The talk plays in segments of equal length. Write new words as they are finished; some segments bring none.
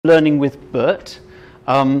learning with BERT,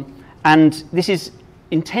 and this is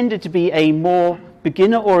intended to be a more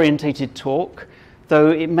beginner-orientated talk,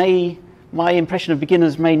 though my impression of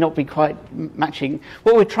beginners may not be quite matching.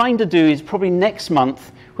 What we're trying to do is probably next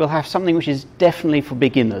month we'll have something which is definitely for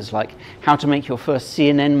beginners, like how to make your first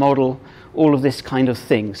CNN model, all of this kind of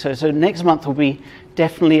thing. So next month will be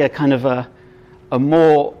definitely a kind of a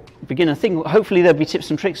more beginner thing. Hopefully there'll be tips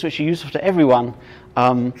and tricks which are useful to everyone.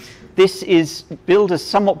 This is billed as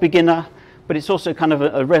somewhat beginner, but it's also kind of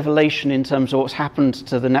a revelation in terms of what's happened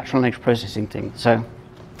to the natural language processing thing. So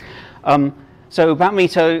about me,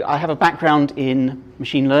 so I have a background in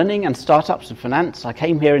machine learning and startups and finance. I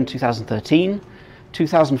came here in 2013.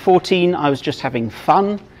 2014, I was just having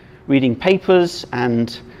fun, reading papers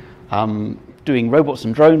and doing robots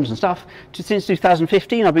and drones and stuff. Since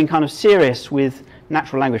 2015, I've been kind of serious with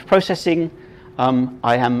natural language processing.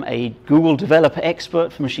 I am a Google developer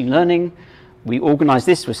expert for machine learning. We organized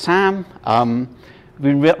this with Sam.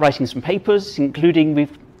 We've been writing some papers, including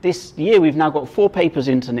this year we've now got 4 papers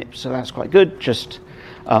into NIP, so that's quite good. Just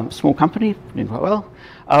a small company, doing quite well.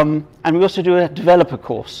 And we also do a developer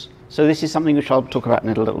course. So this is something which I'll talk about in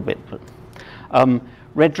a little bit. But,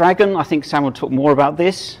 Red Dragon, I think Sam will talk more about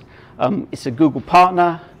this. It's a Google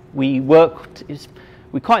partner. We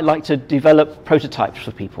quite like to develop prototypes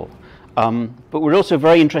for people. But we're also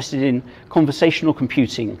very interested in conversational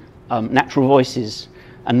computing, natural voices,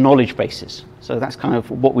 and knowledge bases. So that's kind of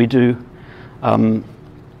what we do when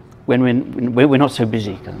we're not so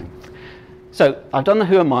busy. So I've done the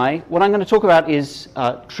who am I. What I'm going to talk about is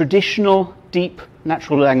traditional deep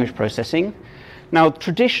natural language processing. Now,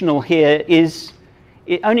 traditional here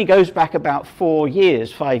it only goes back about 4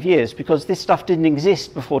 years, 5 years, because this stuff didn't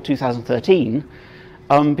exist before 2013.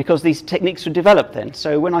 Because these techniques were developed then.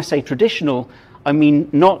 So when I say traditional, I mean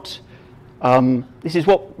not, this is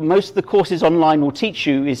what most of the courses online will teach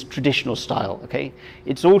you is traditional style, okay?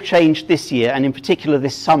 It's all changed this year, and in particular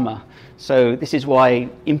this summer. So this is why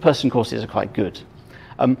in-person courses are quite good.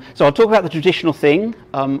 So I'll talk about the traditional thing.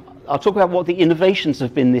 I'll talk about what the innovations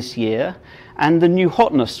have been this year, and the new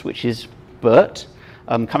hotness, which is BERT,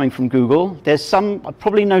 coming from Google. There's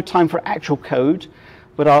probably no time for actual code,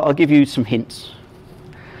 but I'll give you some hints.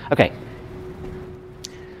 Okay,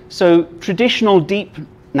 so traditional deep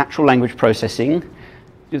natural language processing,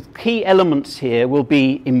 the key elements here will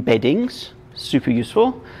be embeddings, super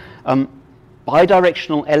useful,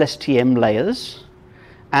 bidirectional LSTM layers,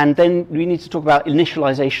 and then we need to talk about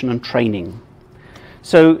initialization and training.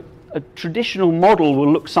 So a traditional model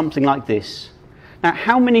will look something like this. Now,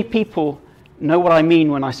 how many people know what I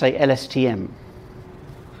mean when I say LSTM?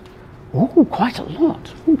 Oh, quite a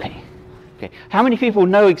lot, okay. Okay. How many people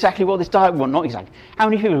know exactly what this does? Well, not exactly. How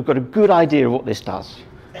many people have got a good idea of what this does?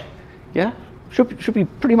 Yeah? Should be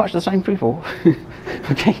pretty much the same people.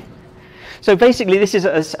 Okay. So basically, this is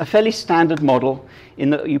a fairly standard model in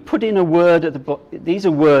that you put in a word at the bottom. These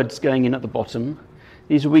are words going in at the bottom.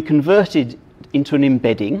 These will be converted into an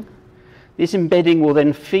embedding. This embedding will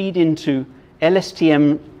then feed into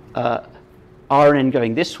LSTM RNN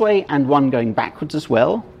going this way and one going backwards as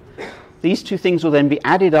well. These two things will then be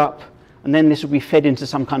added up, and then this will be fed into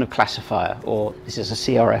some kind of classifier, or this is a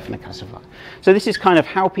CRF and a classifier. So this is kind of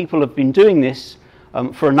how people have been doing this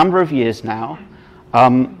for a number of years now,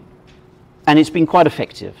 and it's been quite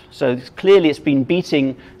effective. So clearly it's been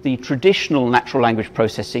beating the traditional natural language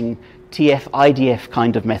processing TF, IDF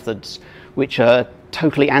kind of methods, which are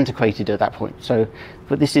totally antiquated at that point. So,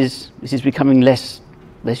 but this is becoming less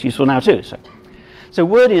useful now too. So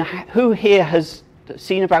who here has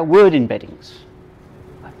seen about word embeddings?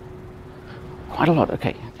 Quite a lot,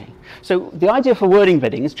 okay. So the idea for word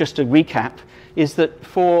embeddings, just to recap, is that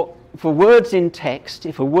for words in text,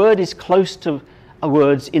 if a word is close to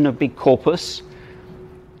words in a big corpus,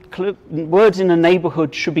 words in a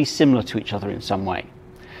neighborhood should be similar to each other in some way.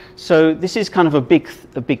 So this is kind of a big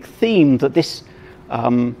theme that this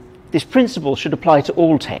principle should apply to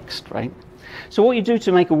all text, right? So what you do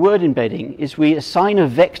to make a word embedding is we assign a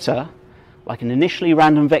vector, like an initially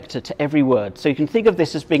random vector, to every word. So you can think of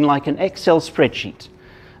this as being like an Excel spreadsheet.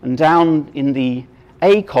 And down in the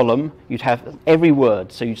A column, you'd have every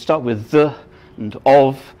word. So you'd start with the and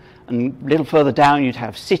of, and a little further down you'd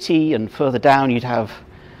have city, and further down you'd have,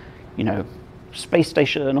 space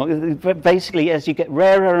station. Or basically, as you get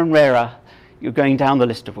rarer and rarer, you're going down the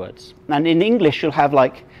list of words. And in English, you'll have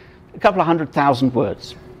like a couple of 100,000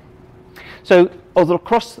 words. So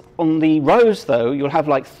across on the rows, though, you'll have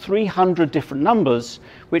like 300 different numbers,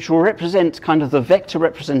 which will represent kind of the vector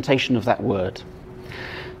representation of that word.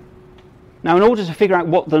 Now, in order to figure out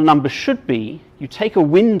what the number should be, you take a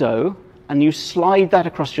window and you slide that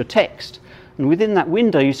across your text. And within that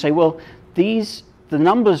window, you say, well, the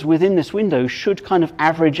numbers within this window should kind of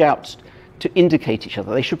average out to indicate each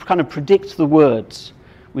other. They should kind of predict the words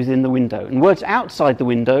within the window. And words outside the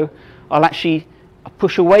window, I'll actually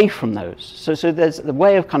push away from those. So there's a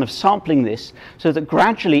way of kind of sampling this so that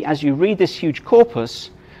gradually, as you read this huge corpus,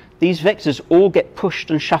 these vectors all get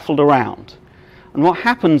pushed and shuffled around. And what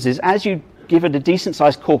happens is, as you give it a decent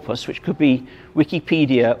sized corpus, which could be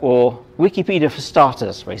Wikipedia or Wikipedia for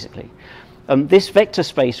starters, basically, this vector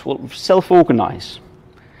space will self-organize.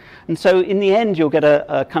 And so in the end, you'll get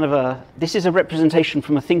a kind of this is a representation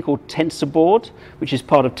from a thing called TensorBoard, which is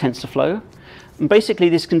part of TensorFlow. And basically,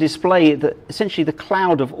 this can display essentially the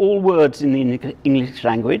cloud of all words in the English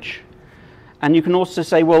language. And you can also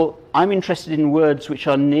say, well, I'm interested in words which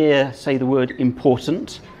are near, say, the word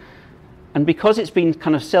important. And because it's been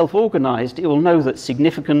kind of self-organized, it will know that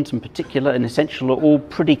significant and particular and essential are all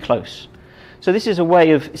pretty close. So this is a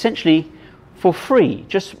way of essentially, for free,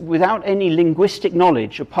 just without any linguistic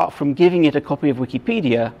knowledge, apart from giving it a copy of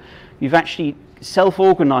Wikipedia, you've actually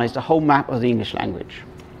self-organized a whole map of the English language.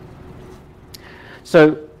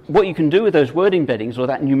 So what you can do with those word embeddings, or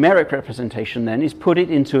that numeric representation then, is put it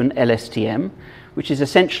into an LSTM, which is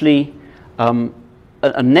essentially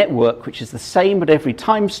a network which is the same at every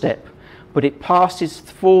time step, but it passes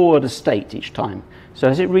forward a state each time. So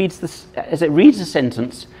as it reads a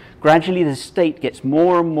sentence, gradually the state gets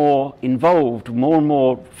more and more involved, more and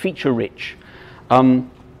more feature-rich.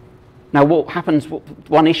 Now what happens,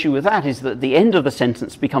 one issue with that is that the end of the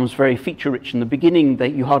sentence becomes very feature-rich. In the beginning,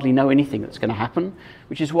 that you hardly know anything that's going to happen,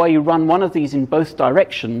 which is why you run one of these in both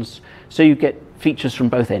directions, so you get features from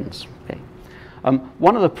both ends. Okay.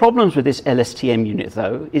 One of the problems with this LSTM unit,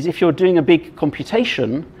 though, is if you're doing a big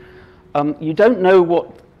computation, you don't know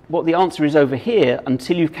what the answer is over here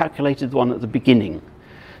until you've calculated the one at the beginning.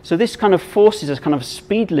 So this kind of forces a kind of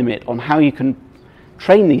speed limit on how you can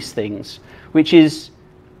train these things, which is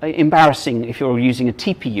embarrassing if you're using a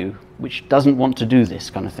TPU, which doesn't want to do this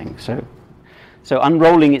kind of thing. So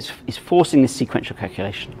unrolling is forcing this sequential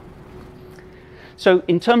calculation. So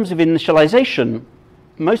in terms of initialization,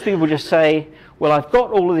 most people just say, well, I've got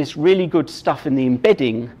all of this really good stuff in the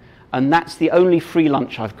embedding, and that's the only free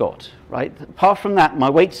lunch I've got, right? Apart from that, my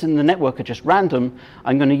weights in the network are just random.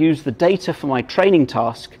 I'm going to use the data for my training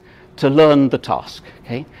task to learn the task,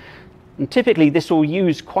 okay? And typically, this will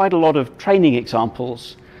use quite a lot of training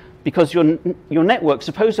examples, because your network,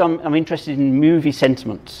 suppose I'm interested in movie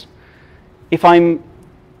sentiments. If I'm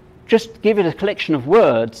just give it a collection of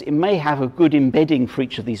words, it may have a good embedding for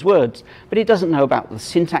each of these words, but it doesn't know about the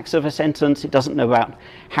syntax of a sentence, it doesn't know about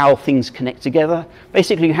how things connect together.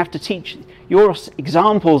 Basically, you have to teach your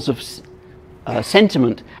examples of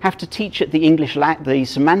sentiment, have to teach it the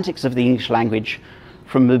semantics of the English language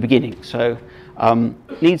from the beginning. So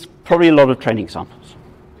needs probably a lot of training examples.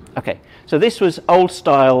 Okay. So this was old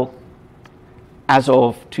style as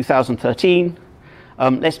of 2013.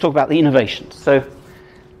 Let's talk about the innovations. So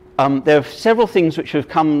there are several things which have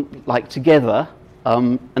come together,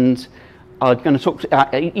 and I'm going to talk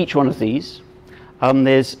about each one of these.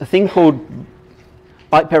 There's a thing called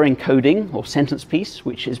byte pair encoding, or sentence piece,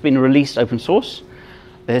 which has been released open source.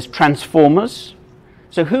 There's transformers.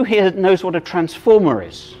 So who here knows what a transformer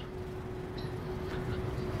is?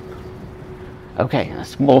 Okay,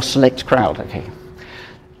 that's a more select crowd. Okay.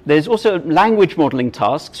 There's also language modeling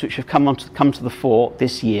tasks which have come to the fore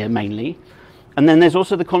this year mainly. And then there's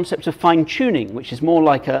also the concept of fine-tuning, which is more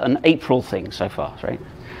like an April thing so far, right?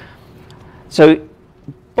 So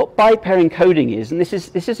what byte pair encoding is, and this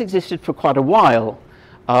has existed for quite a while,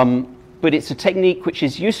 but it's a technique which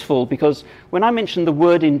is useful because when I mentioned the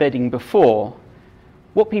word embedding before,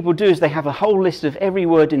 what people do is they have a whole list of every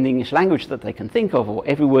word in the English language that they can think of, or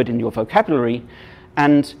every word in your vocabulary,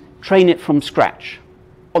 and train it from scratch.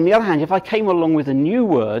 On the other hand, if I came along with a new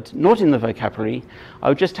word, not in the vocabulary, I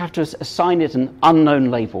would just have to assign it an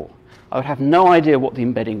unknown label. I would have no idea what the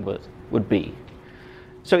embedding would be.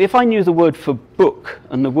 So if I knew the word for book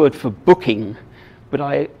and the word for booking, but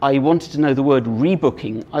I wanted to know the word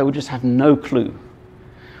rebooking, I would just have no clue.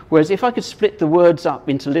 Whereas if I could split the words up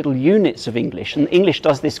into little units of English, and English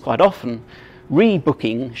does this quite often,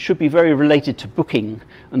 rebooking should be very related to booking,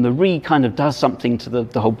 and the re kind of does something to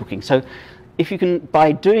the whole booking. So if you can,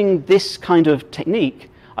 by doing this kind of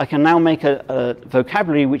technique, I can now make a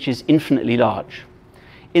vocabulary which is infinitely large.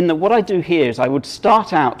 In that what I do here is I would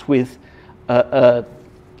start out with a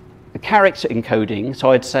character encoding.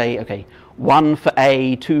 So I'd say, okay, 1 for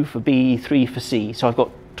A, 2 for B, 3 for C. So I've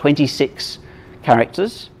got 26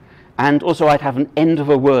 characters. And also I'd have an end of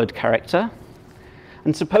a word character.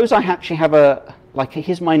 And suppose I actually have like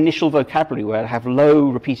here's my initial vocabulary where I have low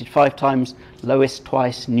repeated 5 times, lowest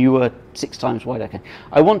twice, newer 6 times, wide. Okay.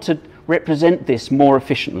 I want to represent this more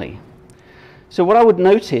efficiently. So what I would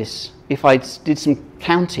notice if I did some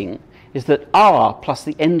counting is that R plus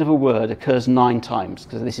the end of a word occurs 9 times,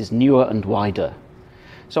 because this is newer and wider.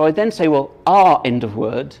 So I then say, well, R end of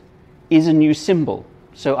word is a new symbol.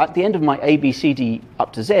 So at the end of my A, B, C, D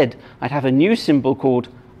up to Z, I'd have a new symbol called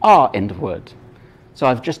R end of word. So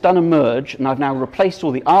I've just done a merge, and I've now replaced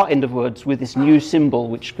all the R end of words with this new symbol,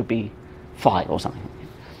 which could be phi or something.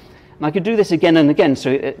 And I could do this again and again.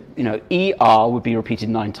 So, you know, ER would be repeated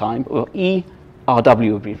 9 times, or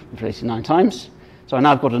ERW would be repeated 9 times. So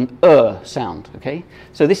now I've got an sound, okay?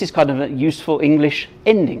 So this is kind of a useful English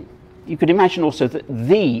ending. You could imagine also that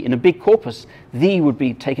the, in a big corpus, the would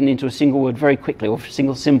be taken into a single word very quickly, or a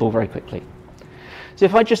single symbol very quickly. So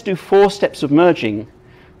if I just do 4 steps of merging,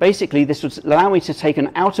 basically this would allow me to take an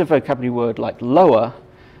outer vocabulary word like lower,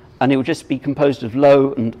 and it would just be composed of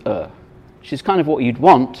low and which is kind of what you'd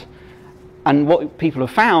want. And what people have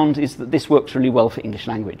found is that this works really well for English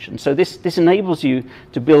language. And so this enables you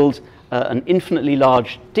to build an infinitely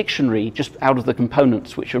large dictionary just out of the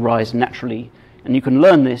components which arise naturally. And you can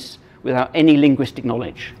learn this without any linguistic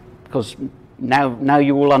knowledge, because now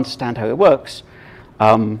you all understand how it works.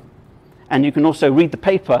 And you can also read the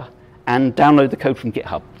paper and download the code from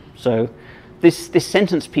GitHub. So this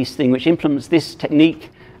sentence piece thing, which implements this technique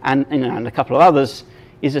and a couple of others,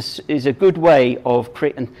 is a good way of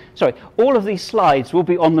creating. Sorry, all of these slides will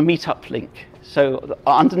be on the meetup link. So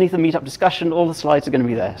underneath the meetup discussion, all the slides are going to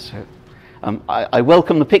be there. So I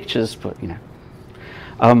welcome the pictures, but you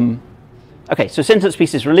know. Okay, so sentence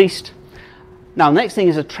piece is released. Now, the next thing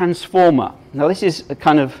is a transformer. Now, this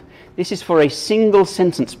is for a single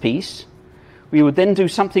sentence piece. We would then do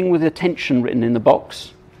something with attention written in the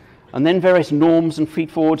box, and then various norms and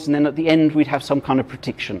feed forwards, and then at the end we'd have some kind of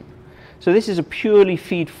prediction. So this is a purely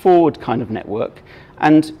feed forward kind of network,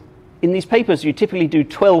 and in these papers you typically do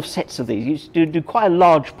 12 sets of these. You do quite a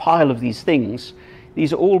large pile of these things.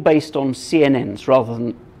 These are all based on CNNs rather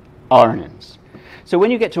than RNNs. So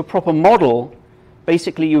when you get to a proper model,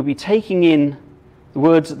 basically you'll be taking in the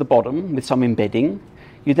words at the bottom with some embedding.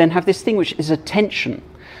 You then have this thing which is attention.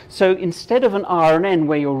 So instead of an RNN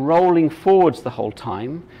where you're rolling forwards the whole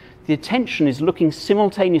time, the attention is looking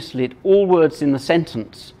simultaneously at all words in the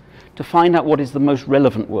sentence to find out what is the most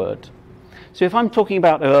relevant word. So if I'm talking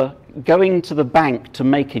about going to the bank to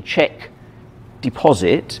make a check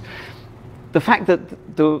deposit, the fact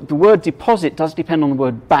that the word deposit does depend on the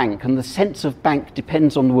word bank, and the sense of bank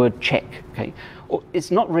depends on the word check. Okay?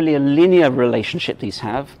 It's not really a linear relationship these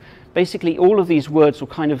have. Basically, all of these words will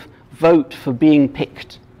kind of vote for being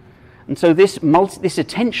picked. And so this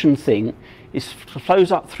attention thing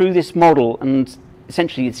flows up through this model, and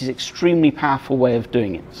essentially it's an extremely powerful way of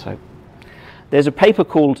doing it. So there's a paper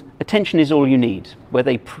called Attention is All You Need, where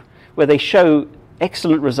they show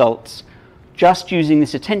excellent results just using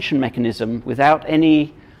this attention mechanism without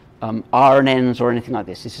any RNNs or anything like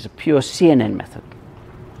this. This is a pure CNN method.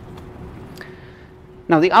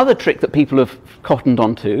 Now, the other trick that people have cottoned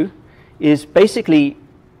onto is basically,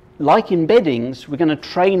 like embeddings, we're going to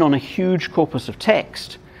train on a huge corpus of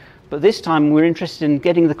text, but this time we're interested in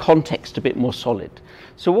getting the context a bit more solid.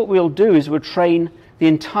 So what we'll do is we'll train the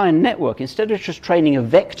entire network. Instead of just training a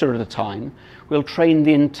vector at a time, we'll train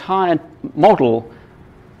the entire model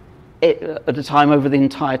at a time over the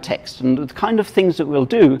entire text. And the kind of things that we'll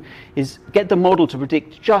do is get the model to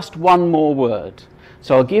predict just one more word.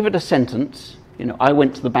 So I'll give it a sentence, you know, I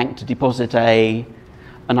went to the bank to deposit a,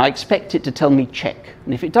 and I expect it to tell me check.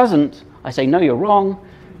 And if it doesn't, I say, no, you're wrong,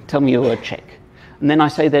 tell me your word check. And then I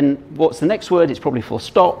say, then what's the next word? It's probably full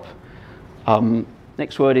stop.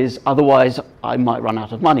 Next word is otherwise I might run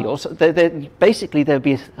out of money. Or so basically there'll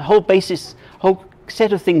be a whole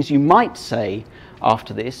set of things you might say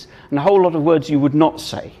after this, and a whole lot of words you would not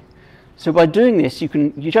say. So by doing this,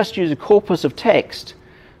 you just use a corpus of text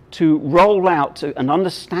to roll out an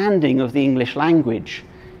understanding of the English language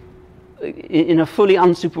in a fully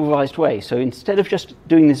unsupervised way. So instead of just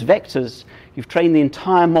doing these vectors, you've trained the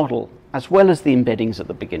entire model as well as the embeddings at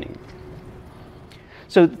the beginning.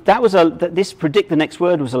 So that was this predict the next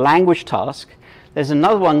word was a language task. There's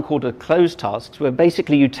another one called a close task, where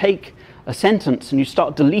basically you take a sentence and you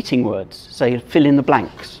start deleting words, say fill in the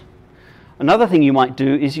blanks. Another thing you might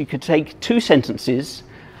do is you could take 2 sentences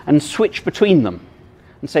and switch between them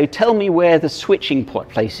and say, tell me where the switching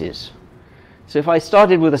place is. So if I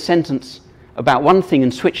started with a sentence about one thing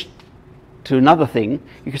and switched to another thing,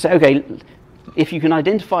 you could say, okay, if you can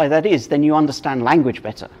identify that is, then you understand language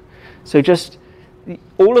better. So just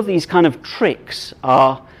all of these kind of tricks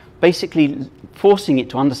are basically forcing it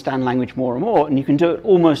to understand language more and more, and you can do it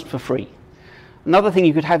almost for free. Another thing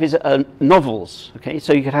you could have is novels. Okay,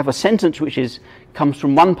 so you could have a sentence which comes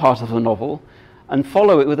from one part of the novel, and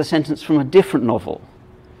follow it with a sentence from a different novel.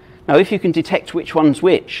 Now, if you can detect which one's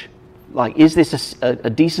which, like is this a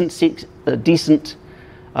decent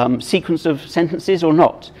sequence of sentences or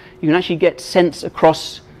not, you can actually get sense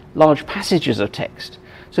across large passages of text.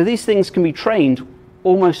 So these things can be trained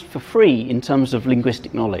almost for free in terms of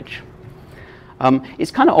linguistic knowledge.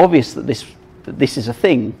 It's kind of obvious that this is a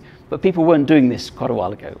thing, but people weren't doing this quite a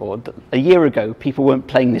while ago, or a year ago, people weren't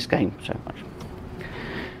playing this game so much.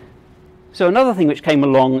 So another thing which came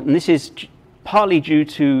along, and this is partly due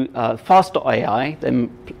to fast.ai,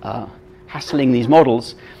 them hassling these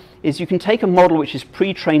models, is you can take a model which is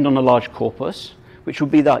pre-trained on a large corpus, which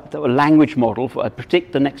would be the language model, for a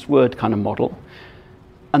predict the next word kind of model.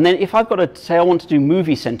 And then if I've got to say I want to do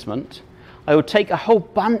movie sentiment, I would take a whole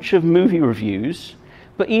bunch of movie reviews,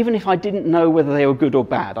 but even if I didn't know whether they were good or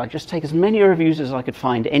bad, I'd just take as many reviews as I could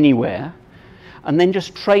find anywhere, and then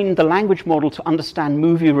just train the language model to understand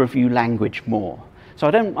movie review language more. So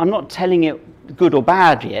I'm not telling it good or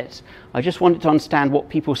bad yet, I just want it to understand what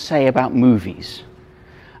people say about movies.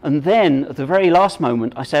 And then at the very last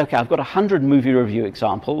moment, I say, okay, I've got 100 movie review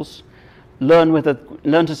examples, learn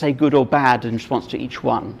to say good or bad in response to each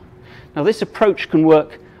one. Now this approach can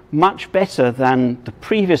work much better than the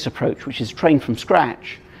previous approach, which is trained from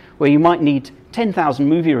scratch, where you might need 10,000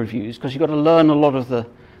 movie reviews because you've got to learn a lot of the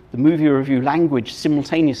movie review language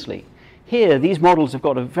simultaneously. Here, these models have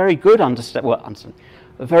got a very good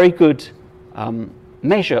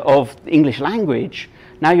measure of the English language.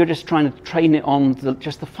 Now you're just trying to train it on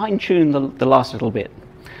just the fine-tune the last little bit.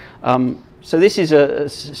 So this is a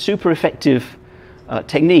super effective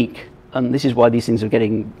technique, and this is why these things are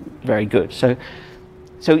getting very good. So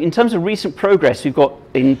in terms of recent progress, we've got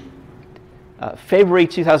in February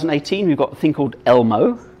 2018, we've got a thing called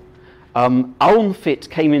Elmo. UlmFit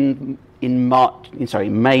came in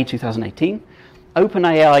May 2018.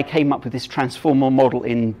 OpenAI came up with this transformer model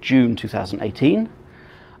in June 2018.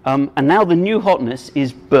 And now the new hotness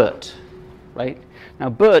is BERT, right? Now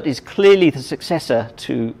BERT is clearly the successor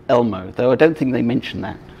to Elmo, though I don't think they mention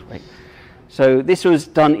that, right? So this was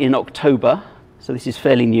done in October, so this is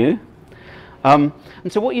fairly new. And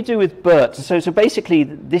so what you do with BERT, so basically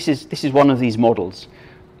this is one of these models,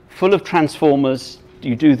 full of transformers.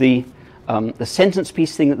 You do the sentence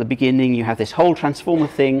piece thing at the beginning, you have this whole transformer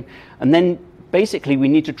thing, and then basically we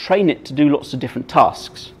need to train it to do lots of different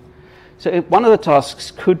tasks. So one of the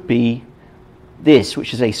tasks could be this,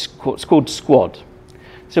 which is what's called squad.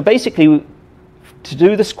 So basically, to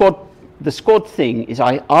do the squad thing is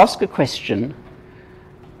I ask a question,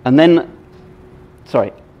 and then,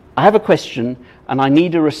 I have a question and I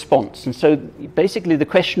need a response. And so basically the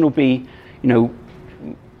question will be,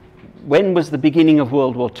 when was the beginning of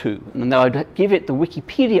World War II? And then I'd give it the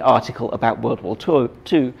Wikipedia article about World War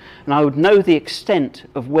II, and I would know the extent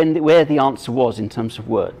of where the answer was in terms of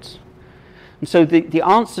words. And so the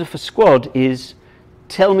answer for squad is,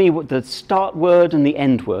 tell me what the start word and the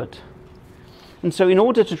end word. And so in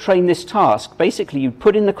order to train this task, basically you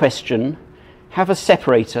put in the question, have a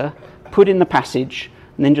separator, put in the passage,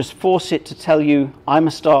 and then just force it to tell you, I'm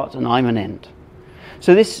a start and I'm an end.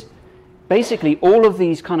 So basically all of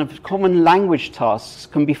these kind of common language tasks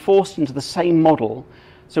can be forced into the same model.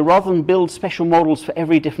 So rather than build special models for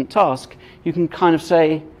every different task, you can kind of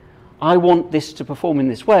say, I want this to perform in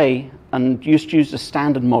this way, and just use a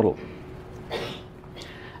standard model.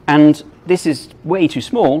 And this is way too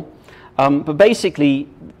small, but basically,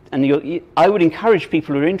 I would encourage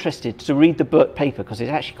people who are interested to read the BERT paper, because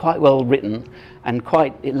it's actually quite well written and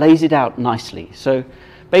it lays it out nicely. So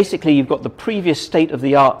basically you've got the previous state of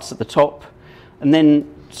the arts at the top, and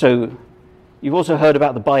then, so you've also heard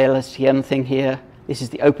about the BiLSTM thing here. This is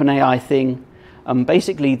the OpenAI thing.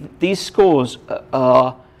 Basically these scores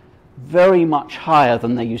are very much higher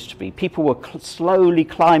than they used to be. People were slowly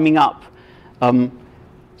climbing up.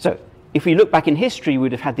 So if we look back in history,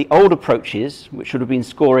 we'd have had the old approaches, which would have been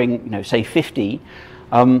scoring, say 50.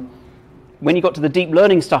 When you got to the deep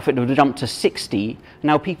learning stuff, it would have jumped to 60.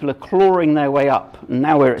 Now people are clawing their way up, and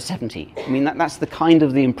now we're at 70. I mean, that's the kind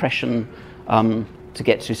of the impression to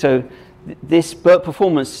get to. So this BERT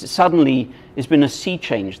performance suddenly has been a sea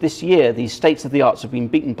change. This year, these states of the arts have been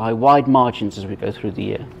beaten by wide margins as we go through the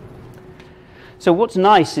year. So what's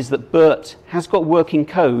nice is that BERT has got working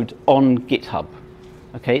code on GitHub.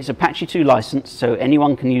 Okay, it's Apache 2 licensed, so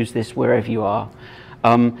anyone can use this wherever you are.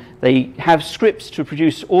 They have scripts to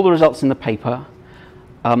produce all the results in the paper.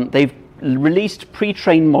 They've released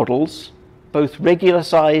pre-trained models, both regular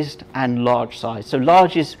sized and large sized. So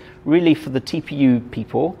large is really for the TPU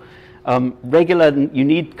people. Regular, you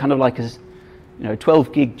need kind of like a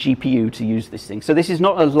 12 gig GPU to use this thing. So this is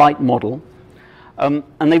not a light model. And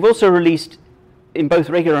they've also released, in both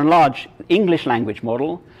regular and large, English language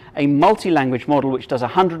model, a multi-language model which does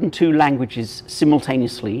 102 languages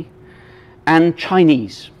simultaneously, and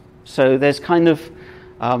Chinese. So there's kind of,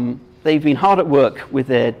 they've been hard at work with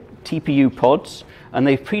their TPU pods, and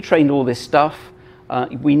they've pre-trained all this stuff.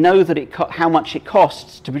 We know that how much it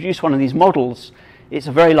costs to produce one of these models. It's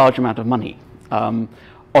a very large amount of money. On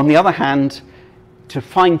the other hand, to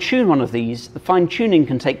fine-tune one of these, the fine-tuning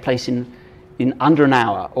can take place in under an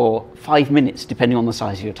hour or 5 minutes, depending on the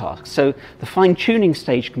size of your task. So the fine-tuning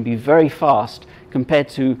stage can be very fast compared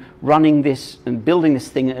to running this and building this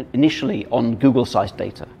thing initially on Google-sized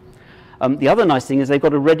data. The other nice thing is they've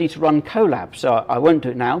got a ready-to-run Colab. So I won't do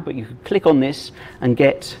it now, but you can click on this and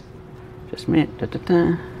get, just a minute,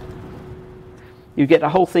 you get a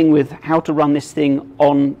whole thing with how to run this thing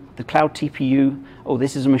on the cloud TPU. Oh,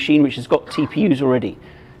 this is a machine which has got TPUs already.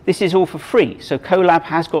 This is all for free. So Colab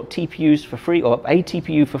has got TPUs for free, or a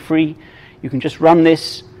TPU for free. You can just run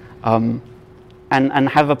this and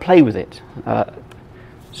have a play with it.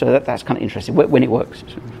 So that's kind of interesting when it works.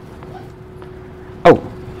 Oh,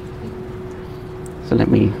 so let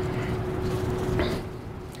me.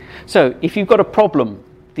 So if you've got a problem,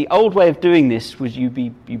 the old way of doing this was you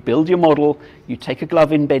build your model, you take a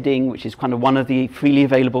glove embedding, which is kind of one of the freely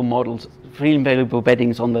available models, freely available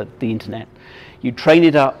embeddings on the internet. You train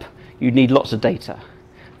it up, you need lots of data.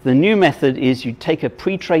 The new method is you take a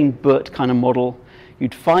pre-trained BERT kind of model,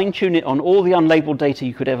 you'd fine-tune it on all the unlabeled data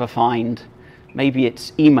you could ever find. Maybe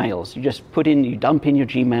it's emails, you dump in your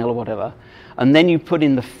Gmail or whatever, and then you put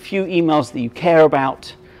in the few emails that you care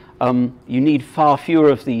about. You need far fewer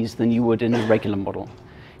of these than you would in a regular model.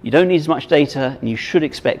 You don't need as much data, and you should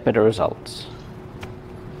expect better results.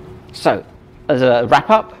 So, as a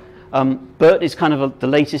wrap-up, BERT is kind of the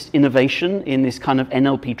latest innovation in this kind of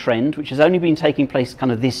NLP trend, which has only been taking place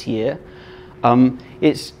kind of this year.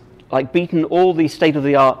 It's like beaten all the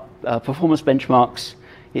state-of-the-art performance benchmarks.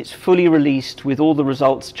 It's fully released with all the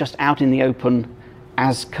results just out in the open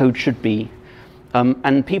as code should be.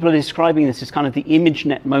 And people are describing this as kind of the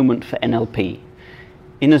ImageNet moment for NLP.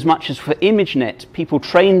 In as much as for ImageNet, people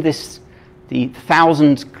trained the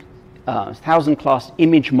 1,000 class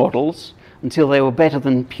image models until they were better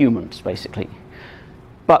than humans, basically.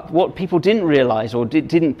 But what people didn't realize or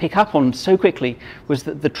didn't pick up on so quickly was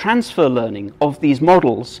that the transfer learning of these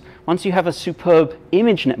models, once you have a superb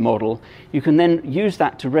ImageNet model, you can then use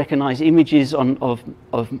that to recognize images of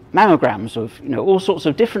mammograms, of all sorts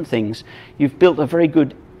of different things. You've built a very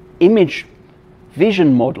good image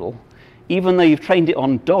vision model, even though you've trained it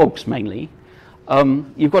on dogs mainly.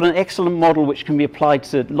 You've got an excellent model which can be applied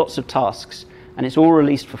to lots of tasks, and it's all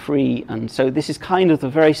released for free, and so this is kind of the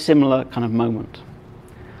very similar kind of moment.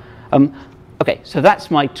 Okay, so that's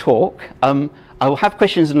my talk. I will have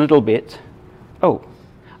questions in a little bit. Oh,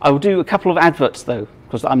 I will do a couple of adverts though,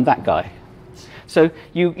 because I'm that guy. So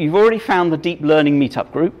you've already found the Deep Learning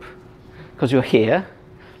Meetup group, because you're here.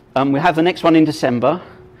 We'll have the next one in December,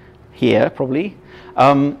 here probably.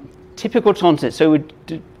 Typical content, so we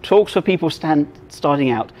do talks for people starting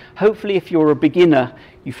out. Hopefully if you're a beginner,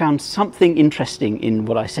 you found something interesting in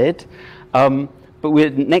what I said. But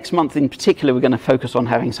next month in particular, we're going to focus on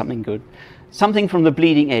having something good. Something from the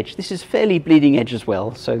bleeding edge. This is fairly bleeding edge as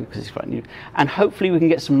well, so because it's quite new. And hopefully we can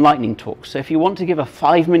get some lightning talks. So if you want to give a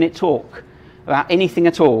 5-minute talk about anything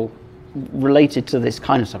at all related to this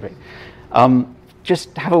kind of subject,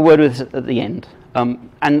 just have a word with us at the end.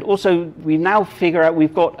 And also, we now figure out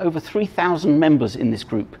we've got over 3,000 members in this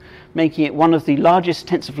group, making it one of the largest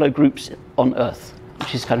TensorFlow groups on Earth,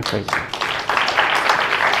 which is kind of crazy.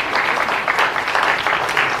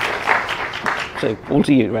 So, all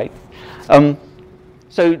to you, right?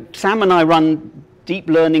 So, Sam and I run deep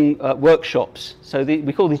learning workshops. So,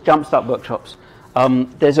 we call these Jumpstart workshops.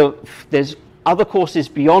 There's other courses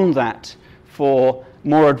beyond that for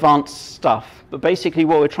more advanced stuff. But basically,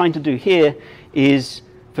 what we're trying to do here is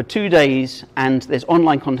for 2 days, and there's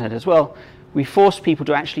online content as well, we force people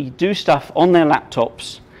to actually do stuff on their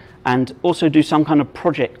laptops and also do some kind of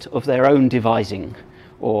project of their own devising,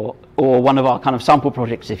 or one of our kind of sample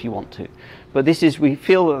projects if you want to. But we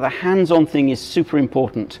feel that the hands-on thing is super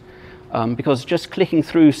important, because just clicking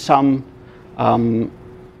through some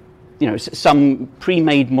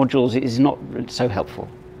pre-made modules is not so helpful.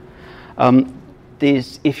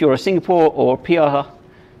 If you're a Singapore or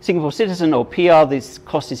Singapore citizen or PR, this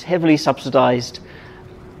cost is heavily subsidized.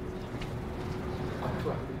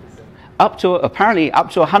 Apparently up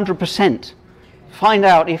to 100%. find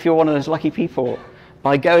out if you're one of those lucky people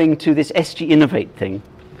by going to this SG Innovate thing.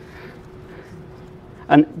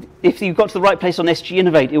 And if you've got to the right place on SG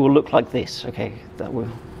Innovate, it will look like this. Okay, that will.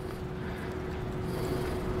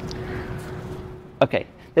 Okay,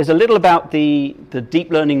 there's a little about the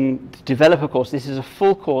deep learning developer course. This is a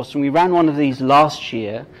full course, and we ran one of these last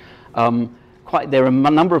year. There are a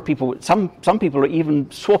number of people, some people are even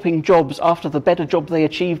swapping jobs after the better job they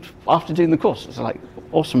achieved after doing the course. It's like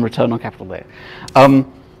awesome return on capital there.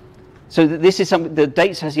 So this is something, the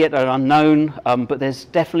dates as yet are unknown, but there's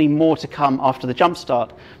definitely more to come after the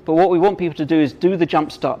jumpstart. But what we want people to do is do the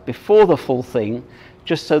jumpstart before the full thing,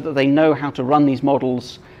 just so that they know how to run these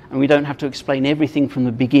models, and we don't have to explain everything from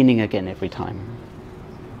the beginning again every time.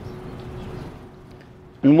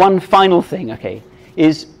 And one final thing, okay,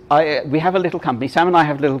 is we have a little company, Sam and I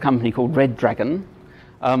have a little company called Red Dragon,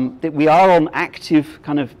 that we are on active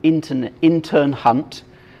kind of intern hunt.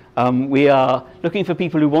 We are looking for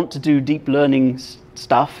people who want to do deep learning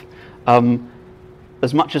stuff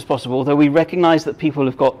as much as possible, although we recognize that people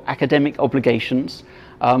have got academic obligations.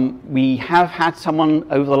 We have had someone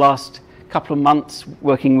over the last couple of months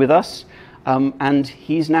working with us, and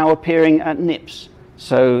he's now appearing at NIPS.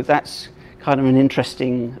 So that's kind of an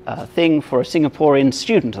interesting thing for a Singaporean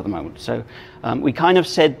student at the moment. So we kind of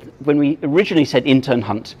said, when we originally said intern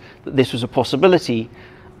hunt, that this was a possibility,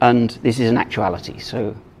 and this is an actuality.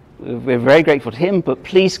 So we're very grateful to him, but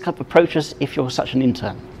please approach us if you're such an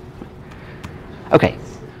intern. Okay,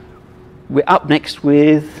 we're up next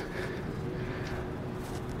with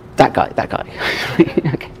that guy.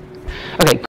 Okay. Okay.